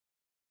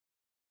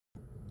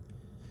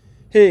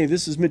Hey,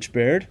 this is Mitch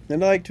Baird,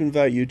 and I'd like to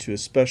invite you to a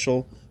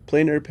special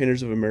Plein Air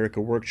Painters of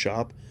America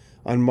workshop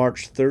on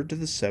March 3rd to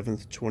the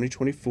 7th,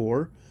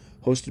 2024,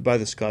 hosted by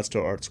the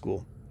Scottsdale Art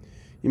School.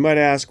 You might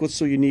ask, what's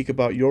so unique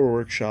about your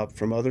workshop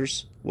from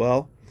others?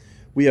 Well,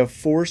 we have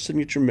 4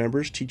 signature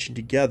members teaching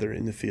together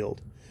in the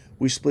field.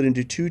 We split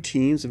into 2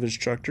 teams of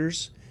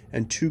instructors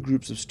and 2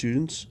 groups of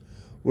students,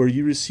 where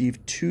you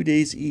receive 2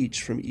 days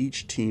each from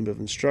each team of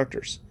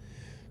instructors.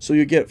 So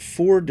you get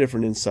 4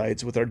 different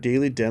insights with our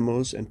daily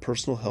demos and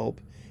personal help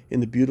in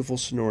the beautiful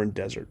Sonoran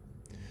Desert.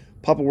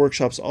 Pop-up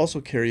workshops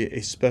also carry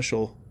a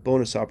special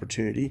bonus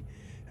opportunity,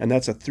 and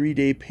that's a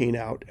 3-day paint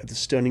out at the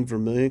stunning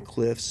Vermillion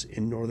Cliffs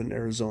in northern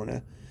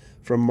Arizona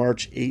from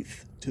March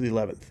 8th to the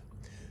 11th.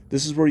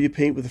 This is where you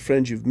paint with the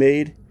friends you've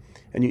made,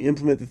 and you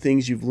implement the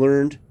things you've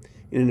learned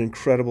in an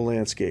incredible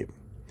landscape.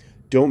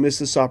 Don't miss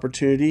this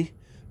opportunity.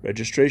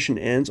 Registration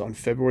ends on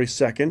February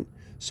 2nd,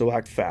 so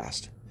act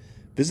fast.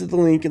 Visit the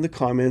link in the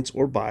comments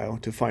or bio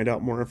to find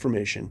out more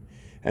information,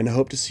 and I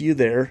hope to see you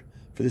there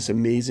for this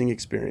amazing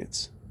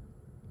experience.